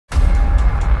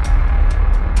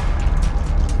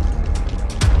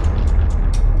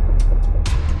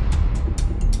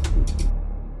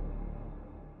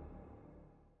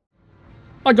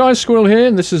Hi guys, Squirrel here,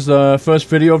 and this is the first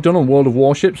video I've done on World of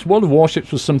Warships. World of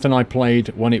Warships was something I played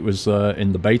when it was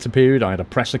in the beta period. I had a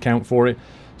press account for it,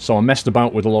 so I messed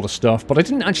about with a lot of stuff, but I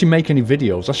didn't actually make any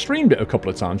videos. I streamed it a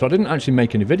couple of times, but I didn't actually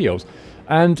make any videos.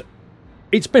 And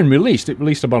it's been released. It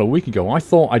released about a week ago. I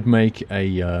thought I'd make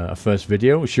a first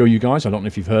video, show you guys. I don't know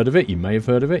if you've heard of it. You may have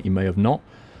heard of it, you may have not.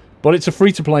 But it's a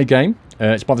free-to-play game.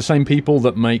 It's by the same people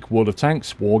that make World of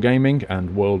Tanks, Wargaming,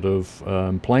 and World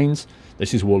of Planes.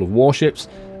 This is World of Warships,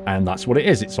 and that's what it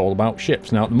is. It's all about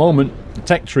ships. Now, at the moment, the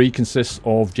tech tree consists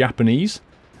of Japanese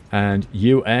and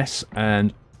US,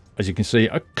 and, as you can see,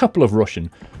 a couple of Russian.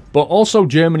 But also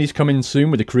Germany's coming soon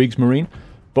with the Kriegsmarine.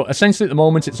 But essentially, at the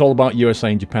moment, it's all about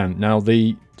USA and Japan. Now,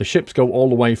 the ships go all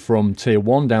the way from Tier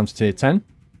 1 down to Tier 10.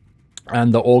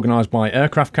 And they're organised by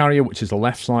aircraft carrier, which is the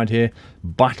left side here,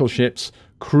 battleships,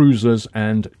 cruisers,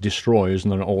 and destroyers.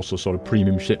 And then also sort of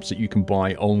premium ships that you can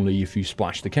buy only if you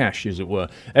splash the cash, as it were.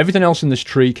 Everything else in this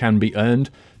tree can be earned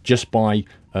just by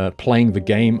playing the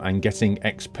game and getting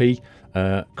XP,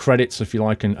 credits, if you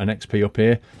like, and XP up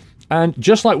here. And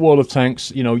just like World of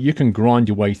Tanks, you know, you can grind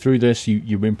your way through this.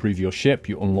 You improve your ship,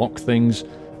 you unlock things,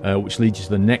 which leads you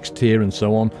to the next tier and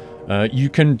so on. You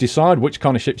can decide which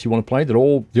kind of ships you want to play. They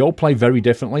all play very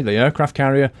differently. The aircraft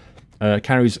carrier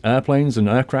carries airplanes and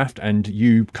aircraft, and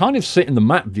you kind of sit in the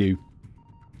map view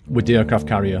with the aircraft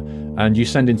carrier, and you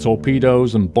send in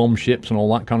torpedoes and bomb ships and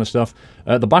all that kind of stuff.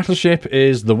 The battleship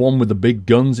is the one with the big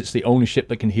guns. It's the only ship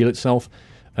that can heal itself.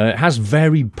 It has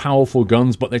very powerful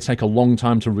guns, but they take a long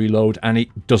time to reload, and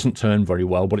it doesn't turn very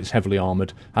well, but it's heavily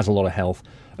armoured, has a lot of health.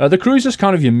 The cruiser's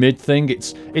kind of your mid thing.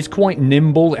 It's quite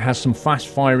nimble. It has some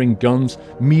fast-firing guns,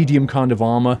 medium kind of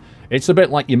armour. It's a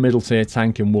bit like your middle-tier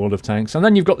tank in World of Tanks. And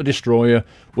then you've got the destroyer,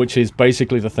 which is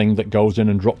basically the thing that goes in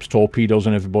and drops torpedoes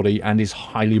on everybody and is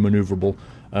highly manoeuvrable.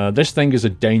 This thing is a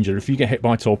danger. If you get hit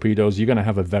by torpedoes, you're going to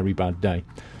have a very bad day.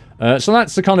 So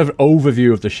that's the kind of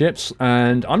overview of the ships,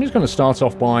 and I'm just going to start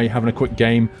off by having a quick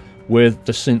game with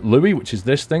the St. Louis, which is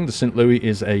this thing. The St. Louis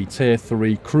is a Tier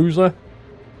 3 cruiser.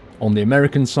 On the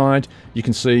American side, you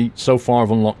can see so far I've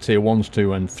unlocked Tier 1s,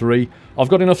 2 and 3. I've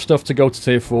got enough stuff to go to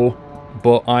Tier 4,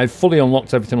 but I've fully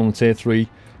unlocked everything on the Tier 3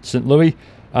 St. Louis,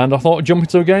 and I thought I'd jump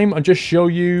into a game and just show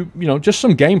you, you know, just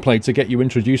some gameplay to get you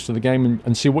introduced to the game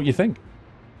and see what you think.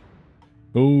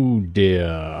 Oh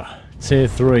dear. Tier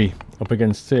 3 up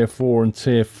against Tier 4 and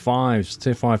Tier 5s.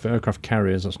 Tier 5 aircraft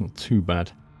carriers, that's not too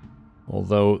bad.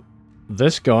 Although,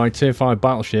 this guy, Tier 5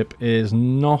 battleship, is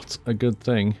not a good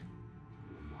thing.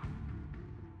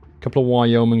 Couple of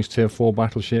Wyoming's Tier 4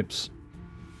 battleships.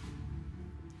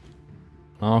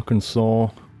 Arkansas.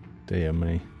 Dear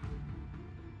me.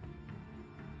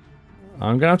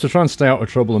 I'm going to have to try and stay out of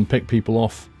trouble and pick people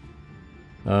off.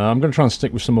 I'm going to try and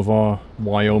stick with some of our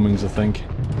Wyomings, I think.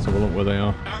 Let's have a look where they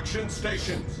are. Action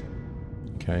stations.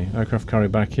 Okay, aircraft carrier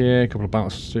back here, a couple of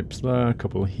battleships there, a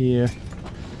couple here.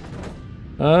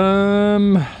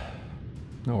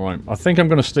 Alright, I think I'm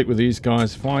going to stick with these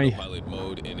guys.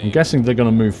 I'm guessing they're going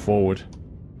to move forward.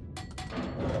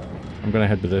 I'm going to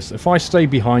head with this. If I stay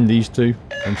behind these two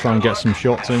and try and get some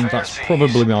shots in, that's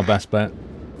probably my best bet.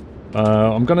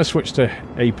 I'm going to switch to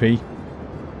AP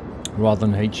rather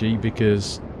than HE,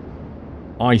 because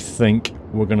I think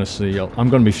we're going to see... I'm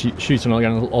going to be shooting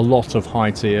again a lot of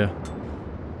high-tier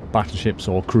battleships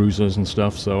or cruisers and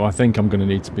stuff, so I think I'm going to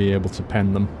need to be able to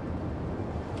pen them.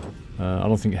 I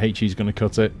don't think HE is going to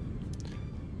cut it.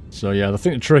 So yeah, I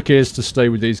think the trick is to stay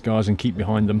with these guys and keep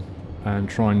behind them and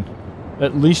try and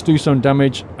at least do some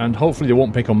damage, and hopefully they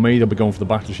won't pick on me. They'll be going for the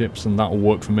battleships, and that'll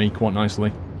work for me quite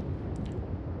nicely.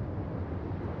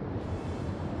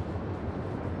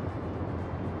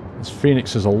 This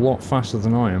Phoenix is a lot faster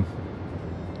than I am.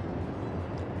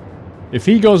 If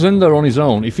he goes in there on his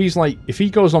own, if he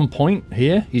goes on point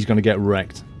here, he's going to get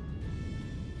wrecked.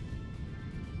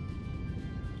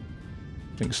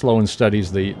 I think slow and steady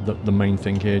is the main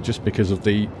thing here, just because of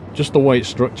the way it's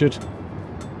structured.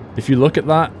 If you look at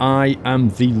that, I am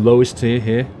the lowest tier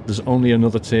here. There's only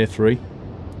another Tier 3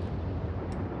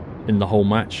 in the whole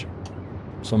match,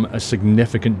 so I'm at a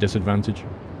significant disadvantage.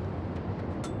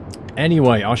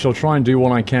 Anyway, I shall try and do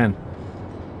what I can.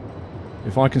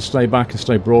 If I can stay back and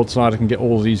stay broadside, I can get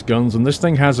all of these guns. And this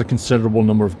thing has a considerable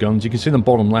number of guns. You can see them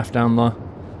bottom left down there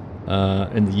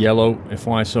in the yellow. If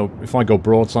I go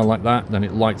broadside like that, then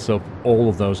it lights up all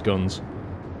of those guns.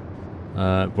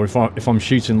 But if I'm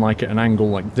shooting like at an angle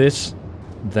like this,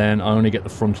 then I only get the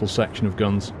frontal section of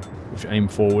guns, which aim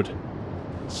forward.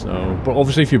 So, but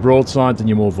obviously if you're broadside, then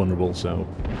you're more vulnerable. So,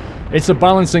 it's a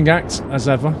balancing act as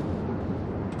ever.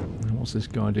 What's this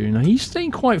guy doing? Now, he's staying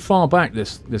quite far back,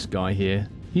 this guy here.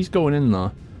 He's going in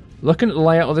there. Looking at the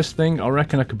layout of this thing, I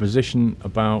reckon I could position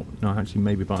about... No, actually,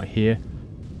 maybe about here.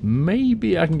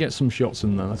 Maybe I can get some shots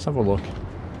in there. Let's have a look. At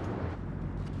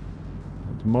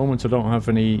the moment, I don't have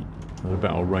any... A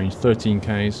bit out of range.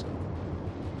 13Ks.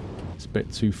 It's a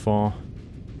bit too far.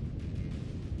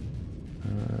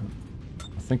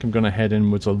 I think I'm going to head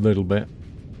inwards a little bit.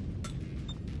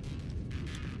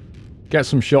 Get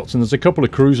some shots, and there's a couple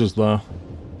of cruisers there,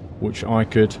 which I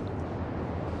could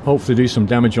hopefully do some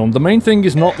damage on. The main thing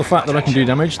is not the fact that I can do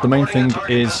damage. The main thing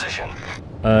is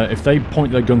if they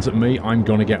point their guns at me, I'm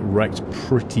going to get wrecked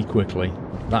pretty quickly.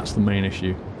 That's the main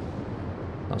issue.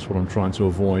 That's what I'm trying to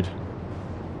avoid.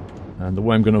 And the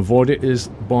way I'm going to avoid it is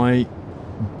by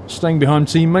staying behind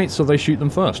teammates so they shoot them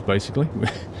first, basically.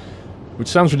 Which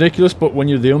sounds ridiculous, but when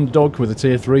you're the underdog with a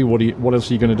tier 3, what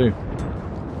else are you going to do?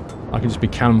 I can just be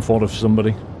cannon fodder for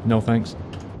somebody. No thanks.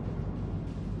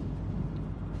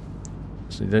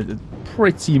 See, they're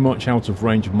pretty much out of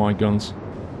range of my guns.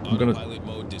 I'm gonna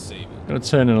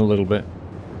turn in a little bit.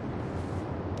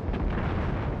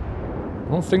 I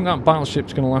don't think that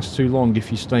battleship's gonna last too long if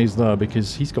he stays there,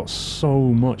 because he's got so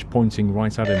much pointing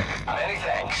right at him. Many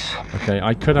thanks. Okay,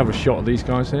 I could have a shot at these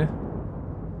guys here.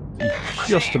 He's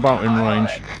just about in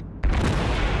range.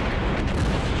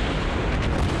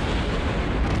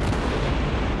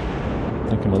 I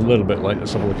think I'm a little bit late.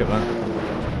 Let's have a look at that.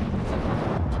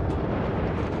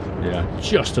 Yeah,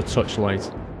 just a touch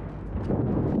late.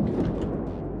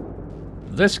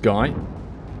 This guy...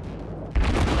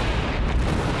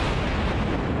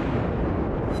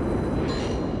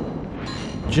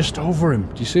 just over him.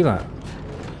 Do you see that?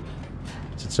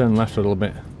 To turn left a little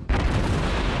bit.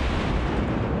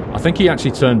 I think he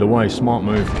actually turned away. Smart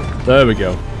move. There we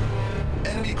go.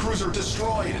 Enemy cruiser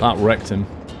destroyed. That wrecked him.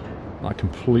 That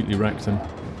completely wrecked him.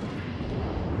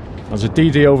 There's a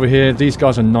DD over here. These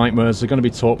guys are nightmares. They're going to be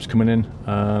torps coming in.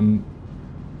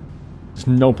 There's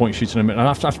no point shooting them.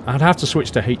 I'd have to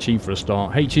switch to HE for a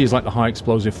start. HE is like the high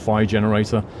explosive fire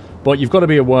generator. But you've got to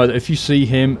be aware that if you see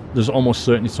him, there's almost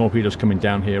certainly torpedoes coming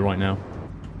down here right now.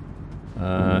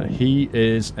 He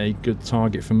is a good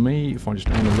target for me. If I just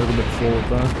aim a little bit forward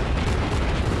there.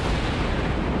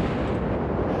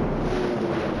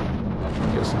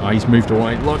 He's moved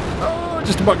away. Look. Oh,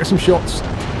 just about to get some shots.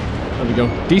 There we go.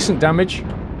 Decent damage.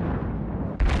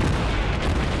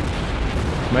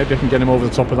 Maybe I can get him over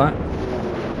the top of that.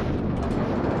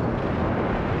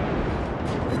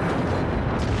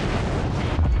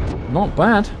 Not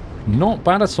bad. Not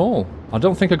bad at all. I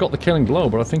don't think I got the killing blow,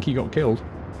 but I think he got killed.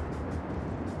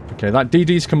 Okay, that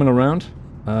DD's coming around.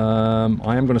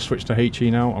 I am going to switch to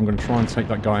HE now. I'm going to try and take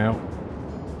that guy out.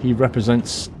 He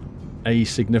represents a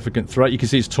significant threat. You can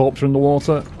see his torps are in the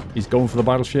water. He's going for the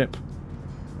battleship.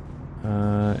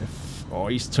 Oh,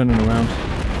 he's turning around.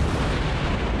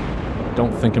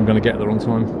 Don't think I'm going to get there on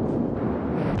time.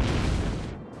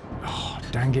 Oh,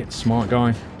 dang it. Smart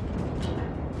guy.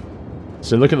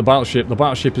 So look at the battleship. The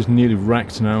battleship is nearly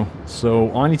wrecked now.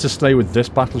 So I need to stay with this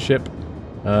battleship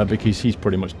because he's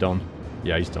pretty much done.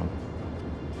 Yeah, he's done.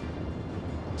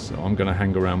 So I'm going to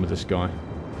hang around with this guy.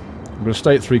 I'm going to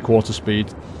stay at 3/4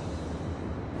 speed.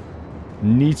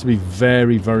 Need to be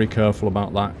very, very careful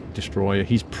about that destroyer.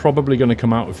 He's probably going to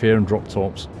come out of here and drop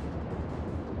torps.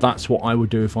 That's what I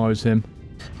would do if I was him.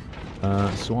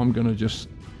 So I'm going to just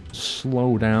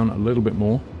slow down a little bit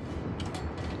more.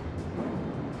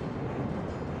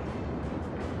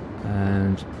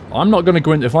 And I'm not going to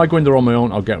go in... If I go in there on my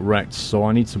own, I'll get wrecked. So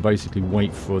I need to basically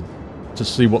wait to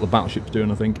see what the battleship's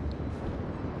doing, I think.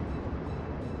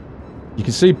 You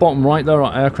can see bottom right there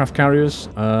are aircraft carriers.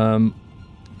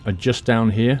 Are just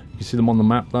down here. You can see them on the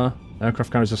map there.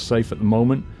 Aircraft carriers are safe at the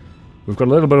moment. We've got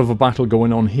a little bit of a battle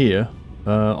going on here.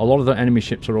 A lot of the enemy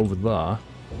ships are over there.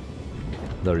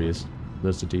 There he is.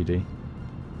 There's the DD.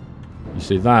 You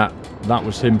see that? That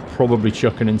was him probably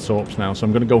chucking in torps now. So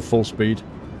I'm going to go full speed.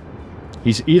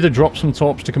 He's either dropped some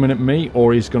torps to come in at me,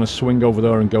 or he's going to swing over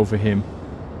there and go for him.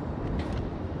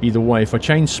 Either way, if I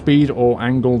change speed or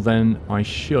angle, then I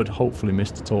should hopefully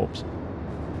miss the torps.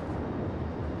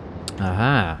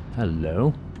 Aha,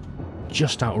 hello.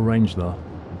 Just out of range though.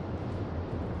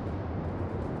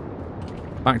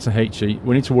 Back to HE.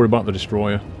 We need to worry about the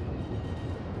destroyer.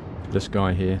 This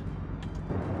guy here.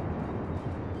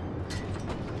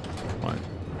 Right.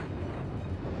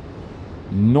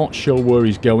 Not sure where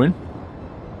he's going.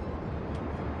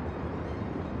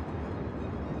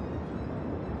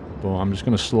 But I'm just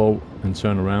going to slow and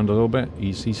turn around a little bit.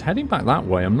 He's heading back that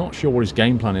way. I'm not sure what his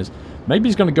game plan is. Maybe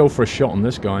he's going to go for a shot on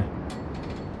this guy.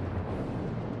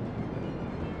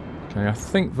 Okay, I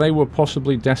think they were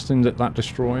possibly destined at that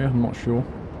destroyer. I'm not sure.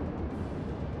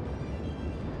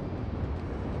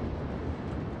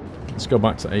 go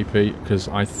back to AP, because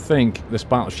I think this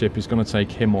battleship is going to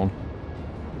take him on.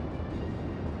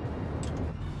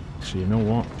 So you know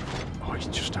what? Oh, he's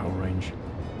just out of range.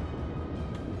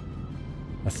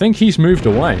 I think he's moved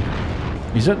away.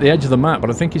 He's at the edge of the map, but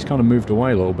I think he's kind of moved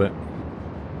away a little bit.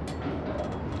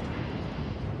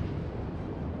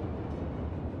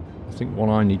 I think what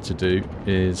I need to do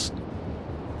is...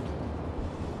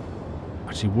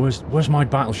 Actually, where's my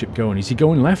battleship going? Is he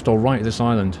going left or right of this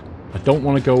island? I don't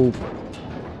want to go...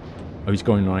 Oh, he's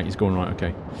going right. He's going right.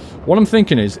 Okay. What I'm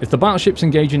thinking is, if the battleship's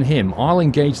engaging him, I'll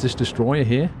engage this destroyer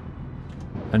here.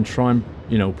 And try and,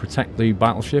 you know, protect the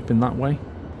battleship in that way.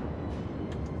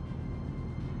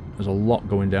 There's a lot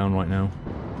going down right now.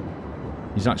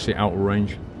 He's actually out of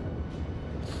range.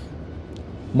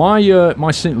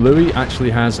 My St. Louis actually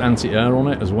has anti-air on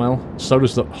it as well. So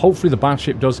does the... Hopefully the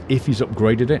battleship does if he's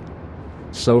upgraded it.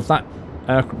 So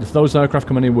if those aircraft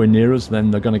come anywhere near us,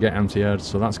 then they're going to get anti-air,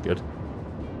 so that's good.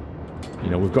 You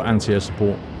know, we've got anti-air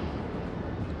support.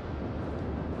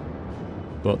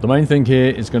 But the main thing here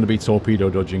is going to be torpedo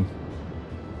dodging.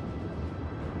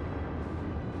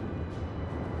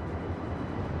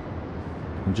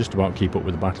 And just about keep up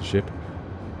with the battleship.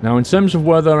 Now, in terms of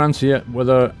where their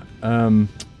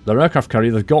their aircraft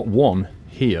carrier, they've got one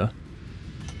here,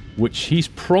 which he's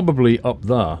probably up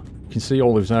there. You can see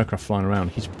all those aircraft flying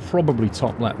around. He's probably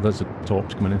top left. There's a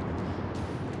torps coming in.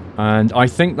 And I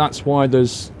think that's why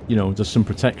there's, you know, there's some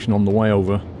protection on the way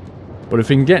over. But if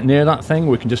we can get near that thing,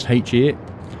 we can just HE it.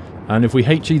 And if we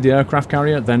HE the aircraft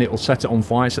carrier, then it'll set it on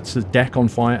fire, sets the deck on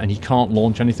fire, and he can't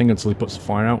launch anything until he puts the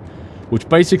fire out, which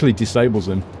basically disables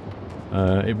him.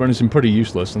 It renders him pretty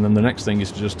useless, and then the next thing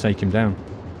is to just take him down.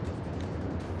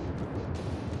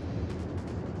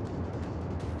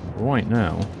 Right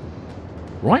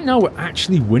now we're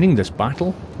actually winning this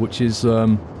battle, which is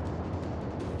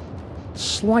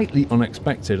slightly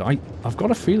unexpected. I've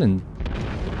got a feeling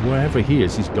wherever he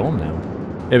is, he's gone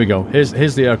now. Here we go.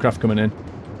 Here's the aircraft coming in.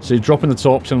 So he's dropping the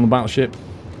torps in on the battleship.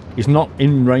 He's not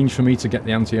in range for me to get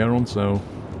the anti-air on, so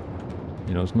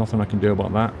you know, there's nothing I can do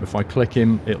about that. If I click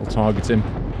him, it'll target him.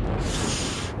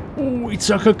 Oh, he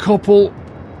took a couple.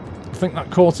 I think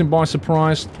that caught him by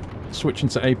surprise. Switching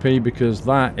to AP because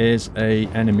that is a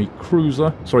enemy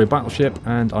cruiser. Sorry, a battleship,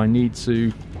 and I need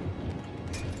to...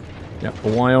 Yep,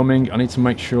 for Wyoming, I need to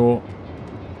make sure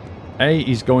A,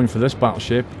 he's going for this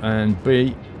battleship, and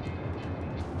B,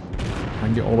 I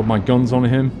can get all of my guns on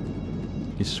him.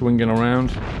 He's swinging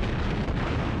around.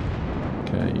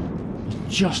 Okay,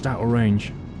 he's just out of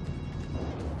range.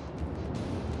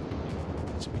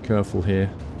 Let's be careful here.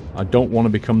 I don't want to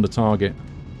become the target.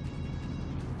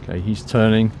 Okay, he's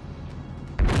turning.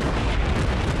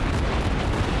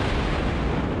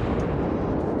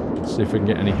 Let's see if we can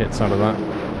get any hits out of that.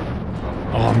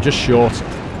 Oh, I'm just short.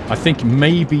 I think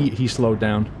maybe he slowed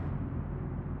down.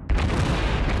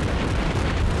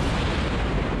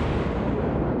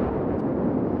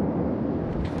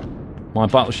 My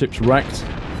battleship's wrecked.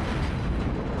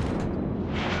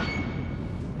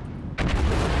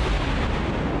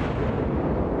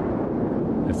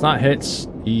 If that hits,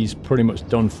 he's pretty much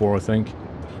done for, I think.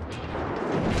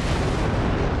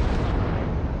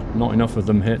 Not enough of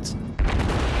them hit.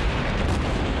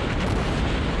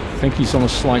 I think he's on a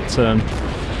slight turn.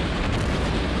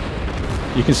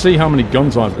 You can see how many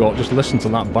guns I've got. Just listen to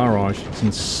that barrage. It's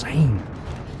insane.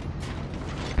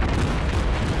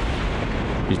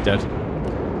 He's dead.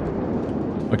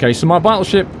 Okay, so my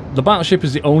battleship... The battleship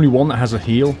is the only one that has a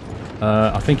heal.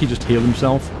 I think he just healed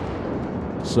himself.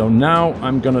 So now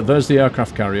I'm gonna... There's the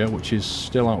aircraft carrier, which is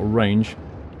still out of range.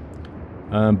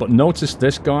 But notice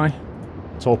this guy.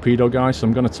 Torpedo guy, so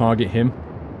I'm gonna target him.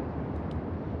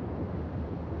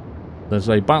 There's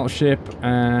a battleship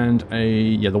and a...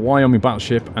 Yeah, the Wyoming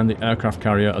battleship and the aircraft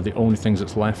carrier are the only things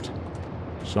that's left.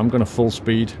 So I'm gonna full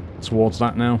speed towards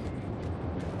that now.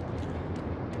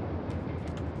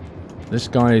 This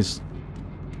guy is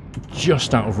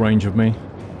just out of range of me.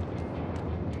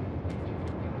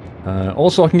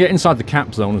 Also, I can get inside the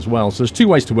cap zone as well. So there's two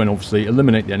ways to win, obviously.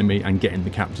 Eliminate the enemy and get in the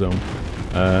cap zone.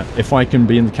 If I can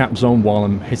be in the cap zone while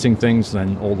I'm hitting things,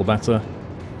 then all the better.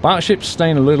 Battleship's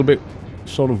staying a little bit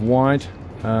sort of wide.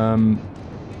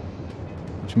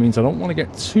 Which means I don't want to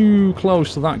get too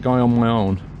close to that guy on my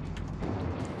own.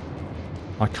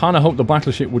 I kind of hope the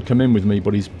battleship would come in with me,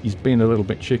 but he's being a little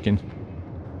bit chicken.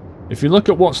 If you look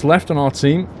at what's left on our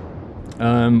team,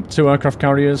 2 aircraft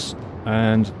carriers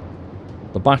and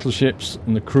the battleships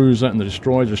and the cruiser and the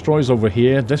destroyer. The destroyer's over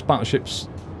here. This battleship's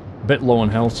a bit low on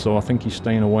health, so I think he's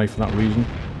staying away for that reason.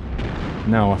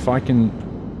 Now, if I can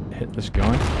hit this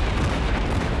guy.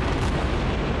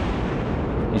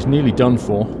 He's nearly done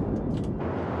for.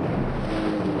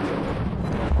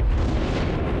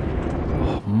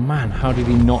 man, how did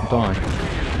he not die?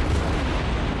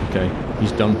 Okay,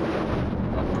 he's done.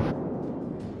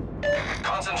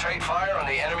 Concentrate fire on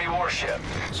the enemy warship.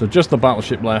 So just the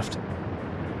battleship left.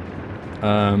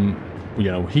 You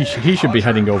know, he should be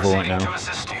heading over right now. To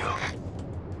assist you.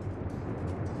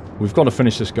 We've got to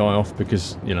finish this guy off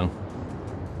because, you know,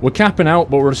 we're capping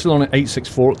out, but we're still on at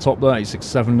 864 at top there,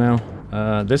 867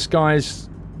 now. This guy's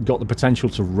got the potential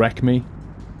to wreck me.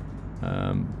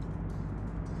 Okay,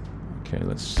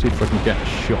 let's see if I can get a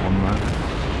shot on that.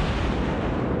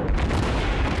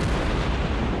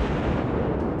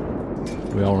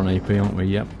 We are on AP, aren't we?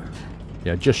 Yep.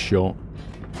 Yeah, just short.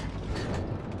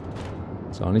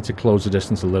 So I need to close the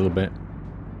distance a little bit.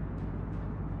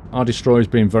 Our destroyer's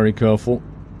being very careful.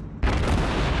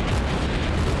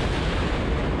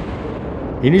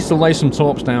 He needs to lay some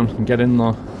torps down and get in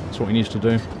there. That's what he needs to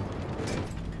do.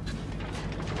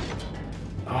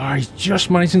 Oh, he's just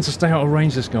managing to stay out of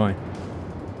range, this guy.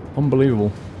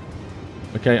 Unbelievable.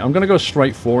 Okay, I'm going to go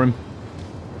straight for him.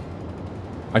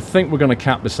 I think we're going to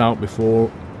cap this out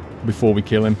before we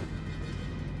kill him.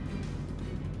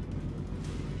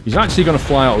 He's actually going to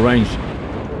fly out of range.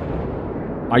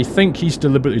 I think he's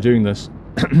deliberately doing this.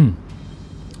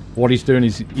 What he's doing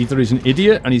is either he's an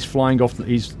idiot and he's flying off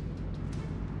the...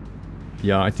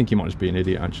 Yeah, I think he might just be an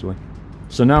idiot, actually.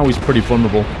 So now he's pretty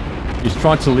vulnerable. He's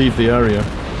tried to leave the area.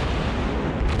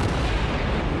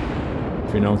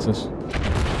 If you notice.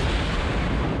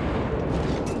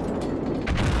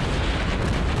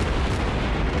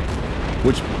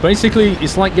 Which basically,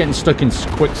 it's like getting stuck in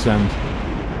quicksand.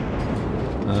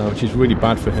 Which is really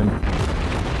bad for him.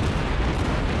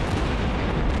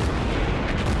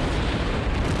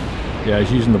 Yeah,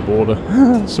 he's using the border.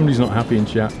 Somebody's not happy in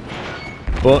chat.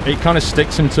 But it kind of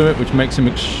sticks him to it, which makes him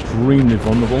extremely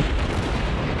vulnerable.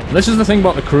 And this is the thing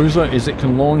about the cruiser, is it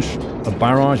can launch a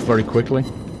barrage very quickly.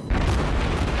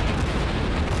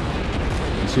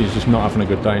 You see, he's just not having a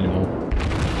good day anymore.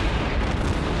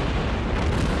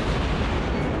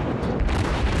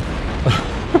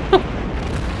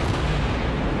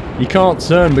 He can't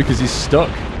turn because he's stuck.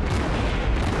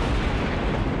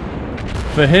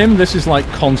 For him, this is like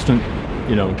constant,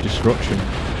 you know, destruction.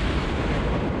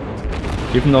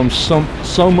 Even though I'm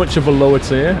so much of a lower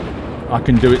tier, I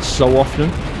can do it so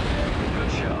often.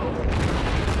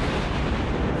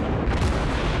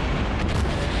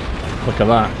 Look at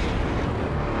that.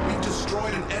 We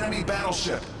destroyed an enemy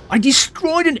battleship. I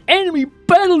destroyed an enemy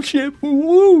battleship!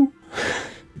 Woo!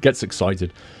 Gets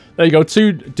excited. There you go,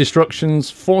 2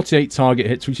 destructions, 48 target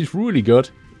hits, which is really good.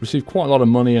 Received quite a lot of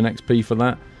money and XP for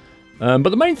that. But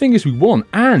the main thing is we won,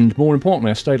 and more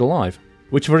importantly, I stayed alive.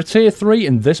 Which for a tier 3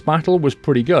 in this battle was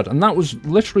pretty good. And that was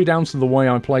literally down to the way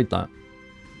I played that.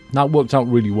 That worked out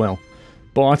really well.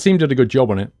 But our team did a good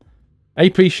job on it.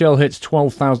 AP shell hits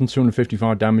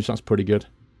 12,255 damage, that's pretty good.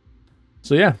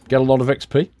 So yeah, get a lot of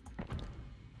XP.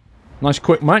 Nice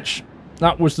quick match.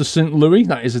 That was the St. Louis,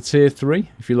 that is a tier 3.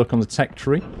 If you look on the tech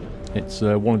tree, it's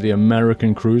one of the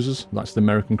American cruisers. That's the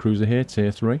American cruiser here,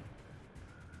 tier 3.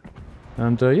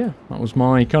 And yeah, that was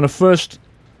my kind of first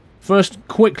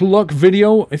quick look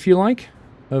video, if you like,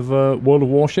 of World of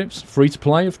Warships. Free to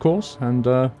play, of course, and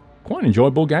quite an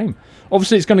enjoyable game.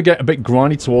 Obviously, it's going to get a bit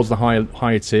grindy towards the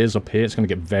higher tiers up here. It's going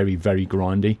to get very, very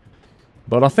grindy.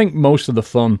 But I think most of the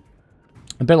fun,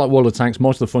 a bit like World of Tanks,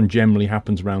 most of the fun generally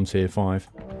happens around tier 5.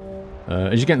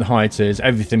 As you get in the higher tiers,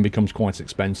 everything becomes quite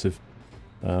expensive.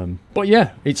 But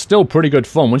yeah, it's still pretty good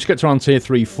fun. Once you get to around tier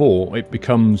 3, 4, it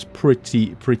becomes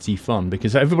pretty fun,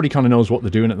 because everybody kind of knows what they're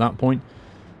doing at that point.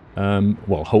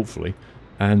 Well, hopefully.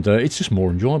 And it's just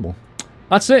more enjoyable.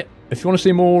 That's it. If you want to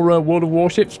see more World of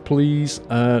Warships, please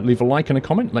leave a like and a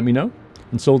comment. Let me know.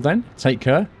 Until then, take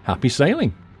care. Happy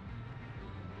sailing.